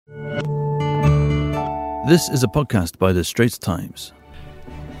This is a podcast by The Straits Times.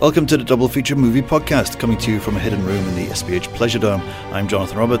 Welcome to the Double Feature Movie Podcast, coming to you from a hidden room in the SPH Pleasure Dome. I'm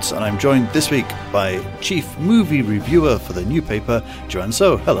Jonathan Roberts, and I'm joined this week by Chief Movie Reviewer for the new paper, Joanne.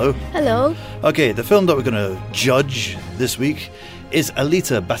 So, hello. Hello. Okay, the film that we're going to judge this week is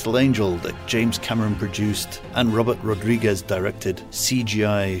Alita, Battle Angel, that James Cameron produced and Robert Rodriguez directed.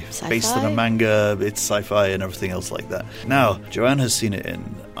 CGI, Sci-fi? based on a manga, it's sci-fi and everything else like that. Now, Joanne has seen it in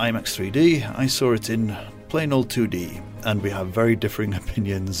IMAX 3D. I saw it in plain old 2D, and we have very differing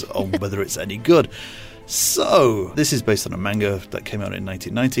opinions on whether it's any good. So, this is based on a manga that came out in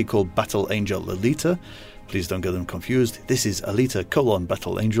 1990 called Battle Angel Alita. Please don't get them confused. This is Alita,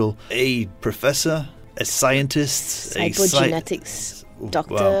 Battle Angel. A professor, a scientist, Cybergenetics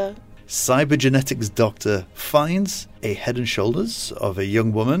doctor. Wow. Cybergenetics doctor finds a head and shoulders of a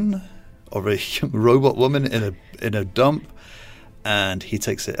young woman, or a young robot woman in a dump, and he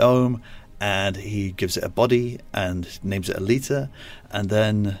takes it home and he gives it a body and names it Alita, and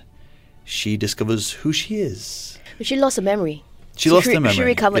then she discovers who she is. She lost her memory. She lost her memory. She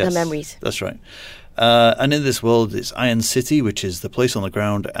recovered yes, her memories. That's right. And in this world, it's Iron City, which is the place on the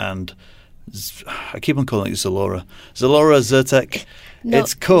ground, and I keep on calling it Zalora. Zalora Zyrtec. No,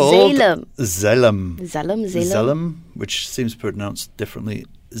 it's called Zalem. Zalem, which seems pronounced differently.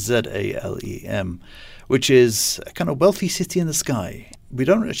 Zalem, which is a kind of wealthy city in the sky. We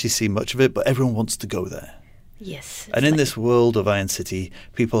don't actually see much of it, but everyone wants to go there. Yes. And in this world of Iron City,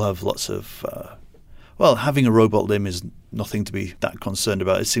 people have lots of... having a robot limb is nothing to be that concerned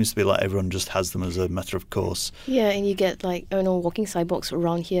about. It seems to be like everyone just has them as a matter of course. Yeah, and you get walking cyborgs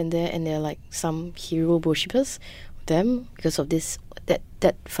around here and there, and they're like some hero worshippers of them because of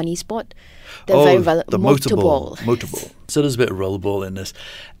that funny spot. They're very the motorball. So there's a bit of rollerball in this.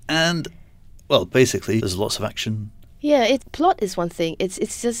 And, basically, there's lots of action. Yeah, plot is one thing. It's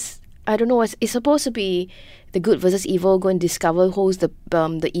just, I don't know, it's supposed to be the good versus evil, go and discover who's the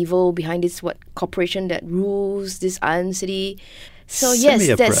evil behind this corporation that rules this Iron City. So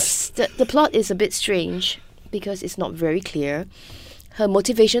yes, the plot is a bit strange because it's not very clear. Her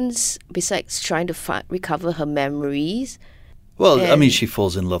motivations, besides trying to recover her memories. Well, she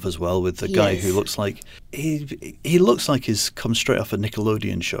falls in love as well with the guy who looks like he looks like he's come straight off a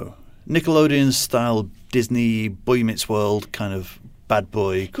Nickelodeon show, Nickelodeon style Disney Boy Meets World kind of bad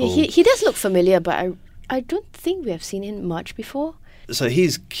boy. Called... He does look familiar, but I don't think we have seen him much before. So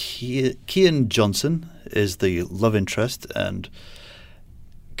he's Kian Johnson is the love interest, and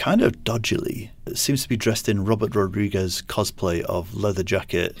kind of dodgily seems to be dressed in Robert Rodriguez cosplay of leather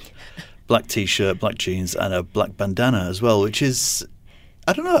jacket, black t-shirt, black jeans, and a black bandana as well, which is,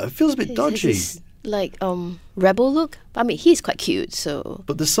 I don't know, it feels a bit dodgy. Like rebel look. I mean, he's quite cute, so...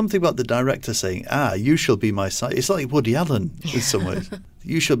 But there's something about the director saying, you shall be my side. It's like Woody Allen in some ways.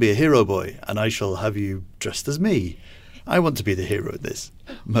 You shall be a hero boy, and I shall have you dressed as me. I want to be the hero of this.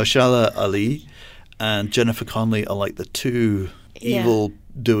 Mahershala Ali and Jennifer Connelly are like the two evil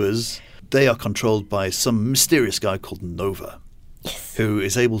doers. They are controlled by some mysterious guy called Nova, who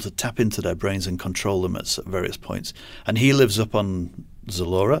is able to tap into their brains and control them at various points. And he lives up on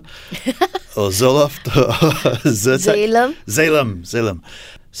Zalora, or Zoloft, or Zyrtec. Zalem.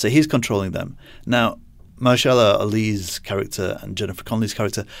 So he's controlling them. Now, Mahershala Ali's character and Jennifer Connelly's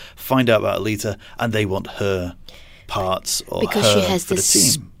character find out about Alita, and they want her parts or because her she has for this the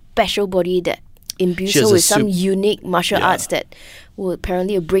team. Special body that imbues her with some unique martial arts that will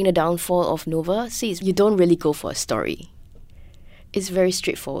apparently bring the downfall of Nova. See, you don't really go for a story. It's very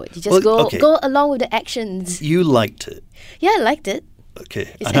straightforward. You just go along with the actions. You liked it. Yeah, I liked it.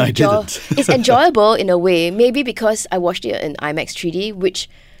 Okay, and I didn't. It's enjoyable in a way, maybe because I watched it in IMAX 3D, which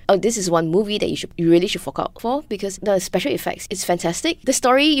this is one movie that you really should fork out for because the special effects is fantastic. The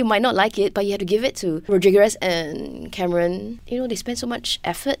story, you might not like it, but you have to give it to Rodriguez and Cameron. They spend so much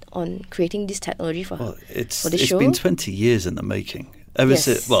effort on creating this technology for the show. It's been 20 years in the making.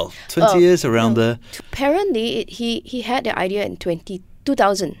 20 years around there. Apparently, he had the idea in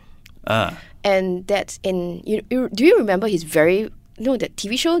 2000. And that's in... do you remember his that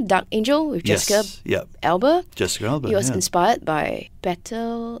TV show, Dark Angel, with Jessica Alba? Jessica Alba, He was inspired by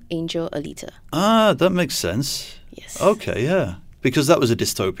Battle Angel Alita. That makes sense. Yes. Okay, yeah. Because that was a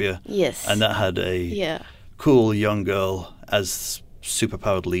dystopia. Yes. And that had a cool young girl as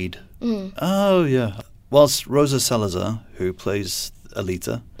superpowered lead. Mm. Oh, yeah. Whilst Rosa Salazar, who plays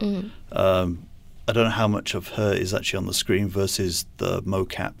Alita, I don't know how much of her is actually on the screen versus the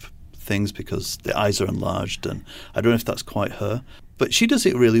mocap things because the eyes are enlarged, and I don't know if that's quite her. But she does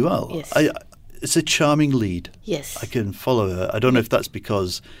it really well. Yes. It's a charming lead. Yes. I can follow her. I don't know if that's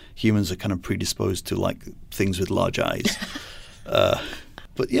because humans are kind of predisposed to like things with large eyes.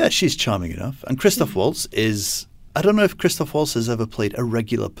 But yeah, she's charming enough. And Christoph Waltz is... I don't know if Christoph Waltz has ever played a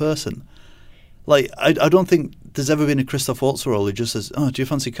regular person. Like, I don't think there's ever been a Christoph Waltz role who just says, "Oh, do you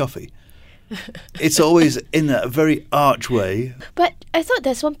fancy coffee?" It's always in a very arch way. But I thought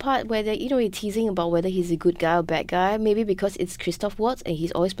there's one part where you're teasing about whether he's a good guy or bad guy. Maybe because it's Christoph Waltz and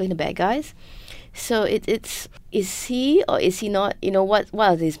he's always playing the bad guys. So it's is he or is he not? What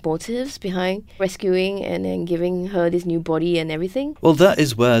are his motives behind rescuing and then giving her this new body and everything? Well, that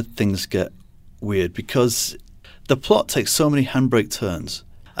is where things get weird because the plot takes so many handbrake turns.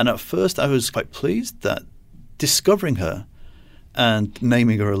 And at first I was quite pleased that discovering her and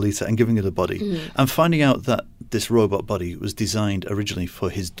naming her Alita and giving her the body and finding out that this robot body was designed originally for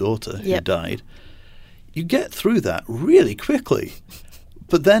his daughter who died, you get through that really quickly.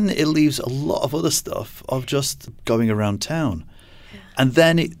 But then it leaves a lot of other stuff of just going around town. Yeah. And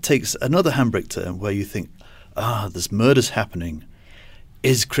then it takes another handbrake turn where you think, there's murders happening.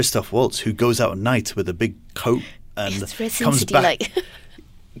 Is Christoph Waltz, who goes out at night with a big coat and comes back...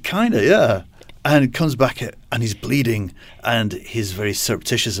 Kind of, yeah. And comes back and he's bleeding and he's very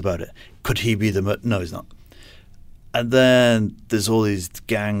surreptitious about it. Could he be the... No, he's not. And then there's all these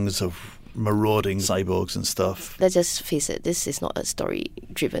gangs of marauding cyborgs and stuff. Let's just face it, this is not a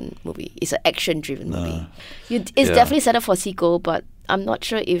story-driven movie. It's an action-driven movie. It's definitely set up for a sequel, but I'm not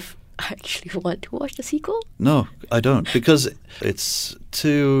sure if I actually want to watch the sequel. No, I don't, because it's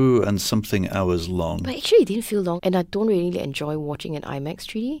 2 and something hours long. But actually it didn't feel long, and I don't really enjoy watching an IMAX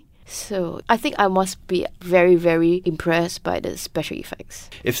 3D. So I think I must be very, very impressed by the special effects.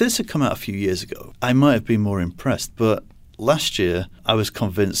 If this had come out a few years ago, I might have been more impressed, but last year, I was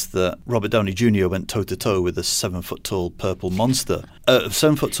convinced that Robert Downey Jr. went toe-to-toe with a 7-foot-tall purple monster, a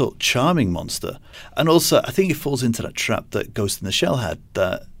 7-foot-tall charming monster. And also, I think he falls into that trap that Ghost in the Shell had,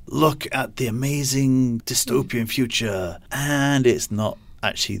 that look at the amazing dystopian future, and it's not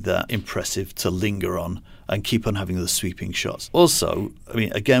actually that impressive to linger on and keep on having the sweeping shots. Also, I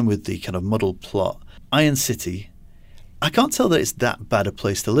mean, again, with the kind of muddled plot, Iron City... I can't tell that it's that bad a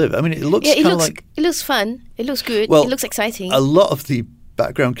place to live. I mean, it looks kind of like... It looks fun. It looks good. Well, it looks exciting. A lot of the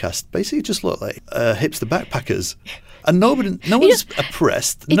background cast basically just look like hipster backpackers. And no one's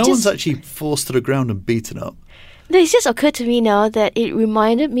oppressed. No one's actually forced to the ground and beaten up. It's just occurred to me now that it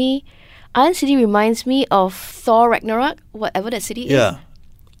reminded me... Iron City reminds me of Thor Ragnarok, whatever that city is. Yeah.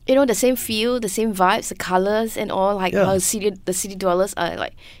 The same feel, the same vibes, the colours and all. Like how the city dwellers are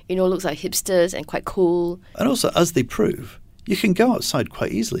like, looks like hipsters and quite cool. And also, as they prove, you can go outside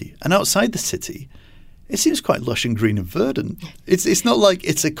quite easily. And outside the city, it seems quite lush and green and verdant. It's not like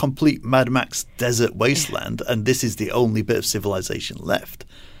it's a complete Mad Max desert wasteland and this is the only bit of civilization left.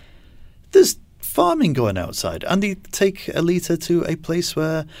 There's farming going outside, and they take Alita to a place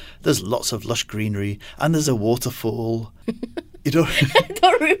where there's lots of lush greenery and there's a waterfall. You don't I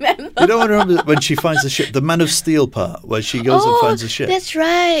don't remember. You don't remember when she finds the ship, the Man of Steel part, where she goes and finds the ship. That's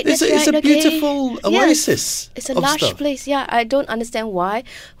right. It's a beautiful oasis. It's a lush place. Yeah, I don't understand why.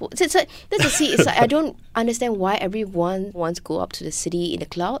 It's like I don't understand why everyone wants to go up to the city in the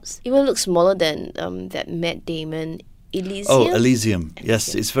clouds. It will look smaller than that Matt Damon Elysium. Oh, Elysium.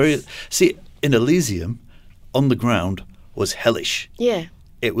 Yes, it's very... See, in Elysium, on the ground was hellish. Yeah.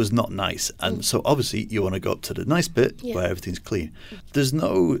 It was not nice. And so obviously you want to go up to the nice bit where everything's clean. There's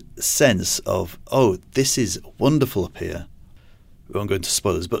no sense of, this is wonderful up here. We won't go into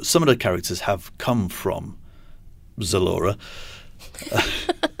spoilers, but some of the characters have come from Zalora.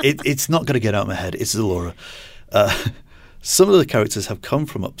 It's not going to get out of my head. It's Zalora. Some of the characters have come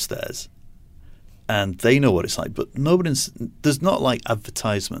from upstairs. And they know what it's like, but there's not like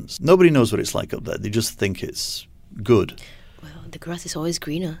advertisements. Nobody knows what it's like up there. They just think it's good. Well, the grass is always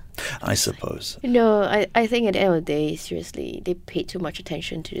greener. I suppose. I think at the end of the day, seriously, they paid too much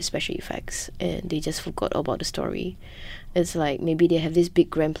attention to the special effects and they just forgot about the story. It's like maybe they have this big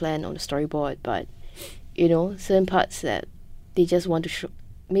grand plan on the storyboard, but, certain parts that they just want to show.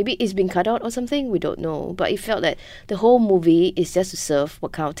 Maybe it's been cut out or something, we don't know. But it felt that the whole movie is just to serve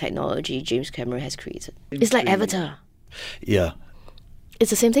what kind of technology James Cameron has created. It's like Avatar. Yeah. It's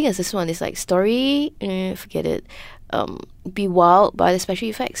the same thing as this one. It's like story, forget it. Be wowed by the special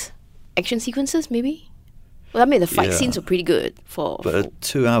effects. Action sequences, maybe? Well, I mean, the fight scenes were pretty good. But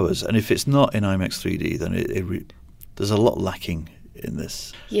 2 hours, and if it's not in IMAX 3D, then there's a lot lacking in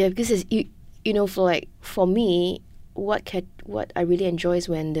this. Yeah, because it's, for me, what I really enjoy is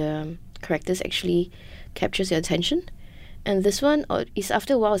when the characters actually captures your attention. And this one is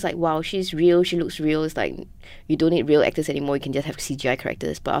after a while, it's like, wow, she's real, she looks real. It's like you don't need real actors anymore, you can just have CGI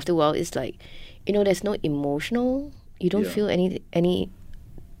characters. But after a while, it's like, there's no emotional, you don't feel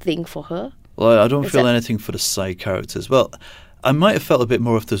anything for her. Well, I don't feel anything for the side characters. Well, I might have felt a bit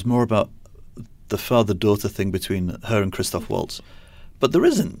more if there's more about the father-daughter thing between her and Christoph Waltz. But there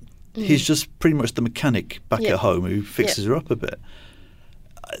isn't. He's just pretty much the mechanic back at home who fixes her up a bit.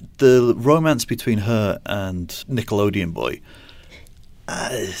 The romance between her and Nickelodeon boy,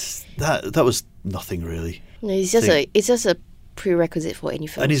 that was nothing really. No, it's just a prerequisite for any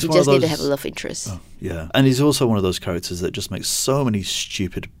film. And he's you one just of need to those- have a love interest. Oh, yeah. And he's also one of those characters that just makes so many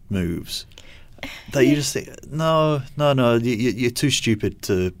stupid moves that you just think, no, you're too stupid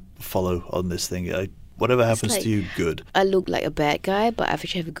to follow on this thing. Whatever happens like, to you, good. I look like a bad guy, but I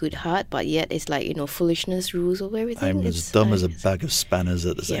actually have a good heart. But yet, it's like, foolishness rules over everything. I'm as dumb as a bag of spanners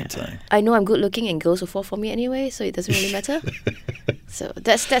at the same time. I know I'm good looking, and girls will fall for me anyway, so it doesn't really matter. So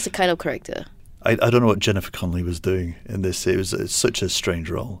that's the kind of character. I don't know what Jennifer Connelly was doing in this. It's such a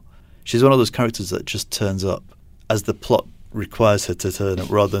strange role. She's one of those characters that just turns up as the plot requires her to turn up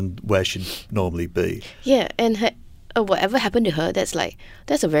rather than where she'd normally be. Yeah, and whatever happened to her, that's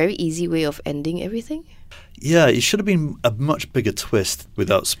a very easy way of ending everything. Yeah, it should have been a much bigger twist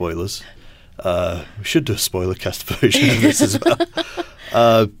without spoilers. We should do a spoiler cast version of this as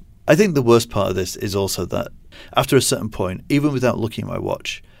well. I think the worst part of this is also that after a certain point, even without looking at my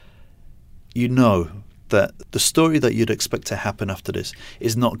watch, you know that the story that you'd expect to happen after this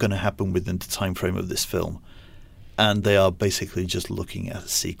is not going to happen within the time frame of this film. And they are basically just looking at a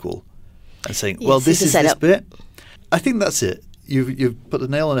sequel and saying, well, this is this bit. I think that's it. You've put the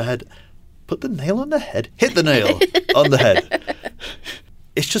nail on the head. Put the nail on the head? Hit the nail on the head.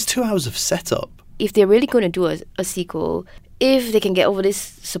 It's just 2 hours of setup. If they're really going to do a sequel, if they can get over this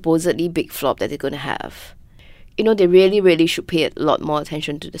supposedly big flop that they're going to have, they really, really should pay a lot more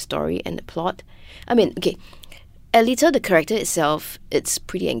attention to the story and the plot. I mean, okay, Alita, the character itself, it's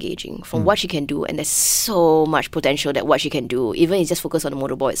pretty engaging from what she can do, and there's so much potential that what she can do, even if you just focus on the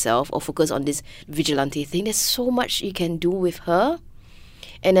motorball itself or focus on this vigilante thing, there's so much you can do with her.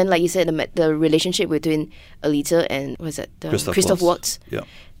 And then, like you said, the relationship between Alita and Christoph Waltz. Yeah,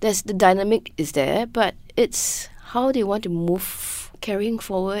 the dynamic is there, but it's how they want to move, carrying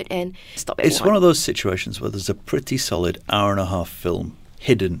forward and stop everyone. It's one of those situations where there's a pretty solid hour-and-a-half film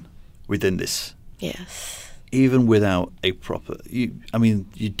hidden within this. Yes. Even without a proper... you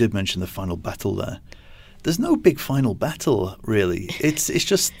did mention the final battle there. There's no big final battle, really. It's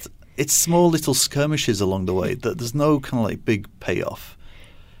just... it's small little skirmishes along the way. That there's no kind of like big payoff.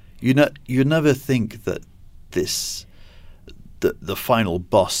 You never think that the final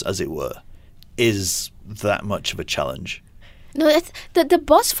boss, as it were, is that much of a challenge. No, the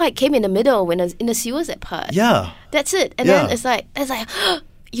boss fight came in the middle when in the sewers, that part. Yeah. That's it. And then it's like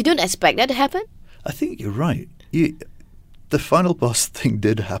you don't expect that to happen? I think you're right. The final boss thing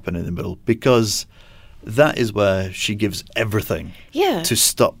did happen in the middle because that is where she gives everything to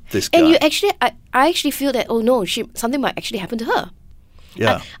stop this guy. And I actually feel that, oh no, something might actually happen to her.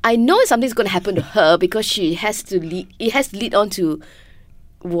 Yeah. I know something's going to happen to her because she has to lead. It has to lead on to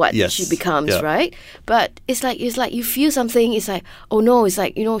what she becomes, right? But it's like you feel something. It's like, oh no, it's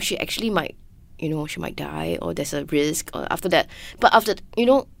like she actually might, she might die, or there's a risk, or after that. But after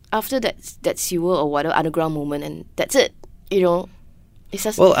that sewer or whatever underground moment, and that's it. It's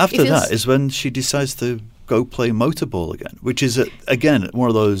just after that is when she decides to go play motorball again, which is again one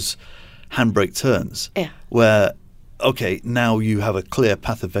of those handbrake turns where. Okay, now you have a clear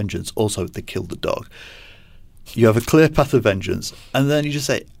path of vengeance. Also, they killed the dog. You have a clear path of vengeance, and then you just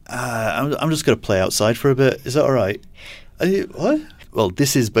say, I'm just going to play outside for a bit. Is that all right? What? Well,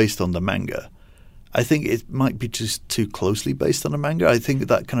 this is based on the manga. I think it might be just too closely based on the manga. I think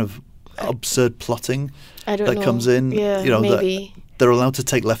that kind of absurd plotting comes in. Yeah, maybe. That they're allowed to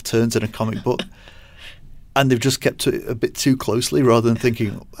take left turns in a comic book. And they've just kept it a bit too closely rather than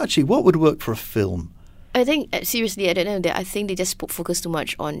thinking, actually, what would work for a film? I think, seriously, at the end of the day, I think they just focus too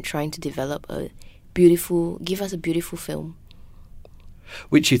much on trying to develop give us a beautiful film.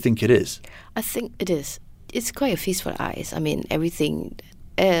 Which you think it is? I think it is. It's quite a feast for the eyes. I mean, everything,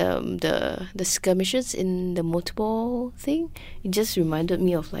 the skirmishes in the motorball thing, it just reminded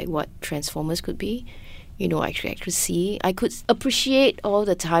me of like what Transformers could be. I could see, I could appreciate all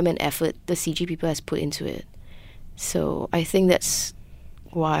the time and effort the CG people has put into it. So I think that's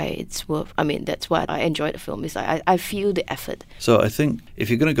why it's worth. I mean, that's why I enjoyed the film. Is I feel the effort. So I think if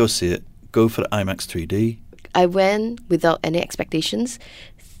you're going to go see it, go for the IMAX 3D. I went without any expectations,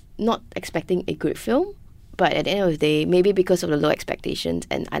 not expecting a good film, but at the end of the day, maybe because of the low expectations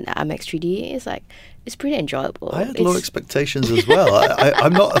and IMAX 3D, it's pretty enjoyable. I had low expectations as well.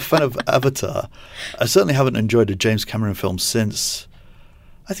 I'm not a fan of Avatar. I certainly haven't enjoyed a James Cameron film since.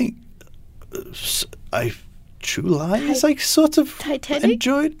 I think True Lies, I sort of Titanic?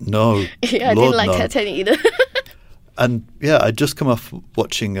 enjoyed. No. Yeah, I didn't like Titanic either. And yeah, I'd just come off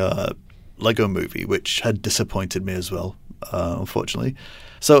watching a Lego movie, which had disappointed me as well, unfortunately.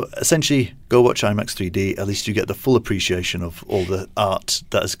 So essentially, go watch IMAX 3D. At least you get the full appreciation of all the art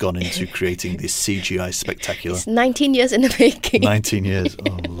that has gone into creating this CGI spectacular. It's 19 years in the making. 19 years.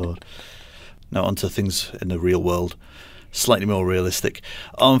 Oh, Lord. Now on to things in the real world. Slightly more realistic.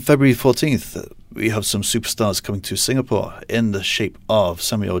 On February 14th, we have some superstars coming to Singapore in the shape of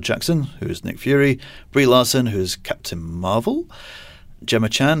Samuel L. Jackson, who is Nick Fury, Brie Larson, who is Captain Marvel, Gemma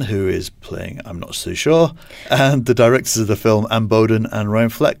Chan, who is playing I'm Not So Sure, and the directors of the film, Anne Boden and Ryan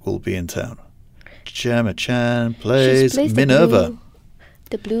Fleck, will be in town. Gemma Chan plays Minerva.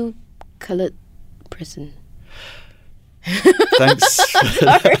 The blue-coloured person. Thanks.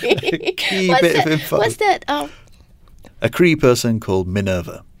 Sorry. Key bit of info. What's that? A Cree person called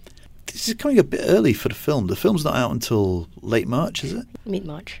Minerva. This is coming a bit early for the film. The film's not out until late March, is it?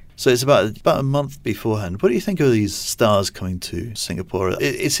 Mid-March. So it's about a month beforehand. What do you think of these stars coming to Singapore?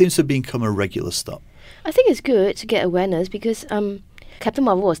 It seems to have become a regular stop. I think it's good to get awareness because Captain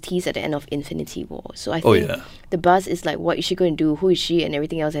Marvel was teased at the end of Infinity War. So I think the buzz is like, what is she going to do? Who is she? And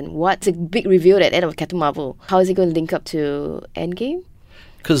everything else. And what's a big reveal at the end of Captain Marvel? How is it going to link up to Endgame?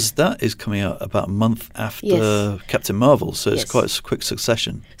 Because that is coming out about a month after Captain Marvel, so it's quite a quick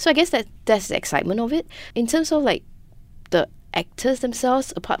succession. So I guess that's the excitement of it. In terms of like the actors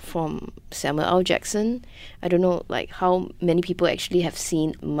themselves, apart from Samuel L. Jackson, I don't know like how many people actually have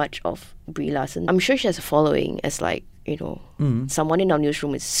seen much of Brie Larson. I'm sure she has a following as like, you know, someone in our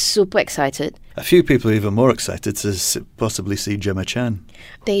newsroom is super excited. A few people are even more excited to possibly see Gemma Chan.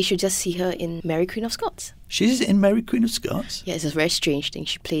 They should just see her in Mary Queen of Scots. She's in Mary Queen of Scots? Yeah, it's a very strange thing.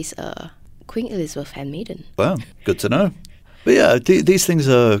 She plays Queen Elizabeth handmaiden. Wow, good to know. But yeah, these things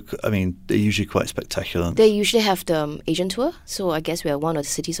are, I mean, they're usually quite spectacular. They usually have the Asian tour. So I guess we are one of the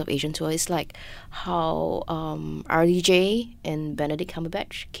cities of Asian tour. It's like how RDJ and Benedict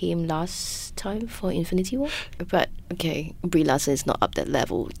Cumberbatch came last time for Infinity War. But, okay, Brie Larson is not up that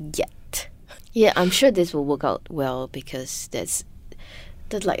level yet. Yeah, I'm sure this will work out well because that's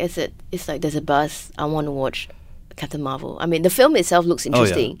like I said, it's like there's a buzz. I want to watch Captain Marvel. I mean, the film itself looks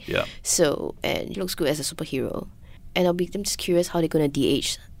interesting. Oh, yeah. So, and it looks good as a superhero. And I'm just curious how they're going to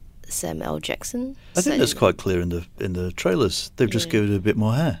de-age Sam L. Jackson. I think that's quite clear in the trailers. They've just given it a bit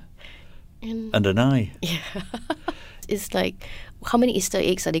more hair and an eye. Yeah, it's like how many Easter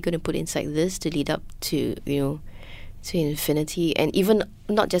eggs are they going to put inside this to lead up to to Infinity, and even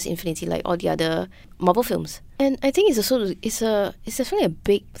not just Infinity, like all the other Marvel films. And I think it's definitely a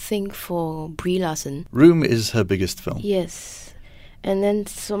big thing for Brie Larson. Room is her biggest film. Yes. And then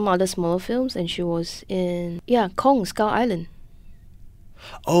some other smaller films, and she was in Kong, Skull Island.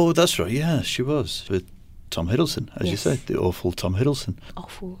 Oh, that's right. Yeah, she was with Tom Hiddleston, as you said, the awful Tom Hiddleston.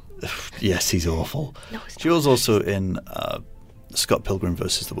 Awful. Yes, he's awful. No, he's she not. was also in Scott Pilgrim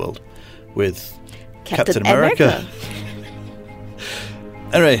vs. the World with Captain America.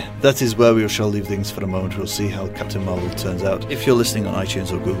 Anyway, that is where we shall leave things for the moment. We'll see how Captain Marvel turns out. If you're listening on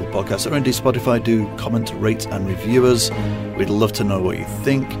iTunes or Google Podcasts or indeed Spotify, do comment, rate and review us. We'd love to know what you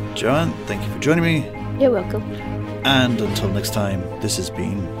think. Joanne, thank you for joining me. You're welcome. And until next time, this has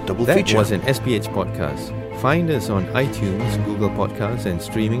been Double Feature. That was an SPH podcast. Find us on iTunes, Google Podcasts and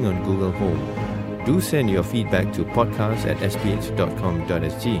streaming on Google Home. Do send your feedback to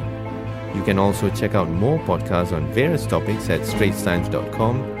podcast@sph.com.sg. You can also check out more podcasts on various topics at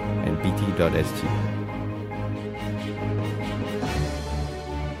straitstimes.com and bt.sg.